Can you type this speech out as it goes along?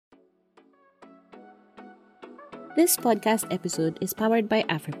This podcast episode is powered by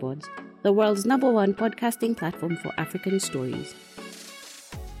AfriPods, the world's #1 podcasting platform for African stories.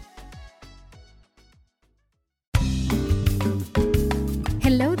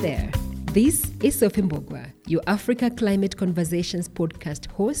 Hello there. This is Sophie Mbogwa, your Africa Climate Conversations podcast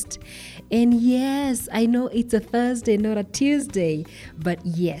host. And yes, I know it's a Thursday, not a Tuesday, but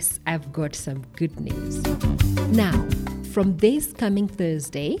yes, I've got some good news. Now, from this coming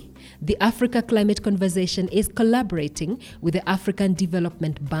Thursday, the Africa Climate Conversation is collaborating with the African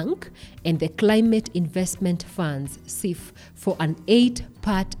Development Bank and the Climate Investment Funds, CIF, for an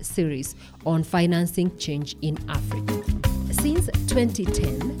 8-part series on financing change in Africa. Since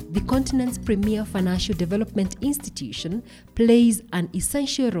 2010, the continent's premier financial development institution plays an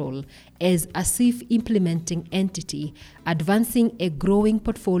essential role as a CIF implementing entity, advancing a growing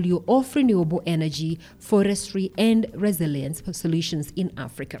portfolio of renewable energy, forestry, and resilience solutions in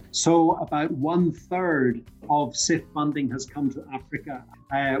Africa. So about 1/3 of CIF funding has come to Africa.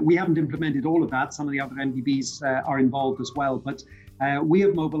 We haven't implemented all of that. Some of the other MDBs are involved as well, but we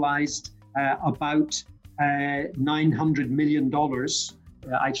have mobilized about $900 million,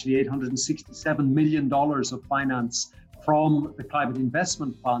 actually $867 million of finance from the climate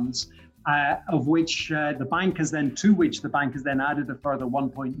investment funds, of which the bank has then added a further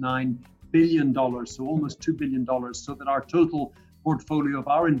 $1.9 billion, so almost $2 billion, so that our total portfolio of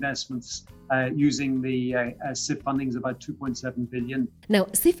our investments using the CIF funding is about $2.7 billion. Now,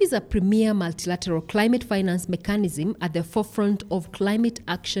 CIF is a premier multilateral climate finance mechanism at the forefront of climate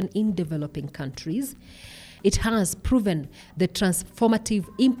action in developing countries. It has proven the transformative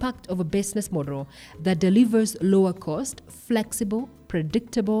impact of a business model that delivers lower cost, flexible,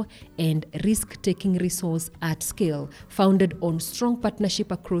 predictable, and risk-taking resource at scale, founded on strong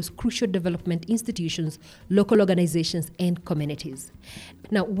partnership across crucial development institutions, local organizations, and communities.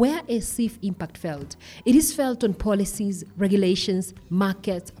 Now, where is CIF impact felt? It is felt on policies, regulations,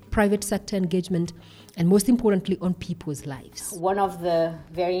 markets, private sector engagement, and most importantly, on people's lives. One of the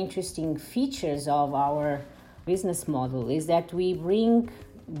very interesting features of our business model is that we bring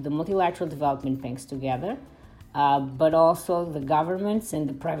the multilateral development banks together, but also the governments and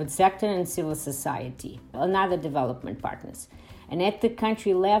the private sector and civil society and other development partners. And at the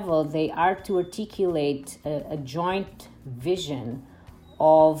country level, they are to articulate a joint vision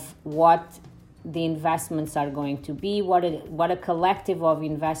of what the investments are going to be, what a collective of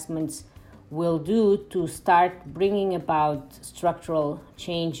investments will do to start bringing about structural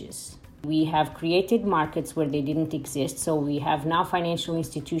changes. We have created markets where they didn't exist, so we have now financial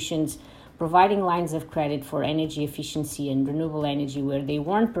institutions providing lines of credit for energy efficiency and renewable energy where they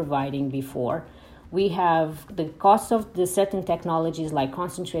weren't providing before. We have the cost of the certain technologies like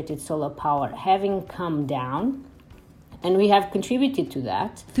concentrated solar power having come down, and we have contributed to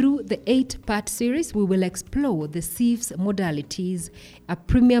that. Through the 8-part series, we will explore the CIF's modalities, a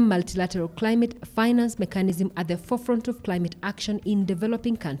premium multilateral climate finance mechanism at the forefront of climate action in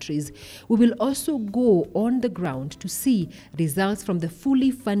developing countries. We will also go on the ground to see results from the fully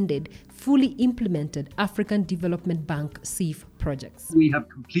funded, fully implemented African Development Bank CIF projects. We have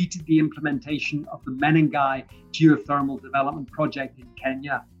completed the implementation of the Menengai Geothermal Development Project in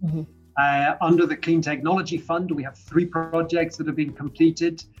Kenya. Mm-hmm. Under the Clean Technology Fund, we have 3 projects that have been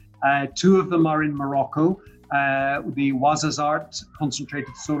completed. 2 of them are in Morocco, the Ouarzazate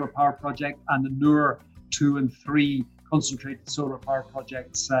concentrated solar power project and the Noor 2 and 3 concentrated solar power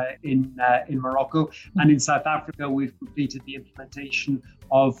projects in Morocco. And in South Africa, we've completed the implementation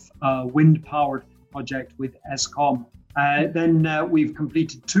of a wind-powered project with Eskom. Then we've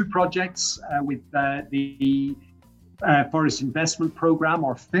completed 2 projects with the Forest Investment Program,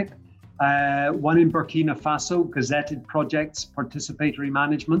 or FIP. One in Burkina Faso, gazetted projects, participatory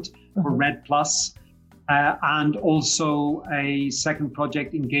management for RED+, and also a second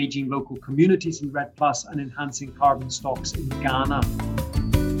project engaging local communities in RED+, and enhancing carbon stocks in Ghana.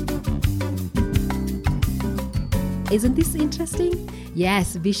 Isn't this interesting?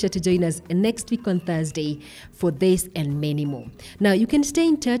 Yes, be sure to join us next week on Thursday for this and many more. Now, you can stay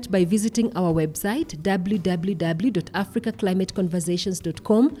in touch by visiting our website,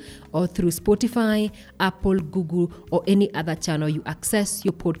 www.africaclimateconversations.com, or through Spotify, Apple, Google, or any other channel you access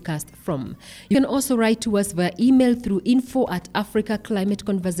your podcast from. You can also write to us via email through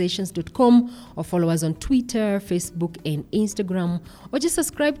info@africaclimateconversations.com, or follow us on Twitter, Facebook, and Instagram, or just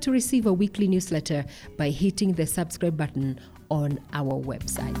subscribe to receive a weekly newsletter by hitting the subscribe button on our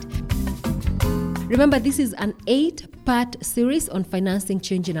website. Remember, this is an 8-part series on financing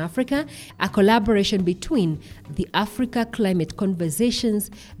change in Africa, a collaboration between the Africa Climate Conversations,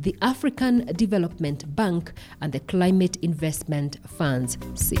 the African Development Bank, and the Climate Investment Funds,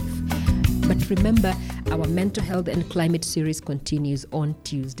 CIF. But remember, our mental health and climate series continues on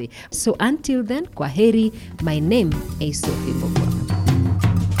Tuesday. So until then, kwaheri. My name is Sophie Bogwa.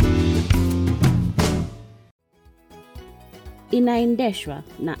 Inaendeshwa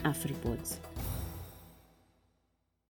na AfriPods.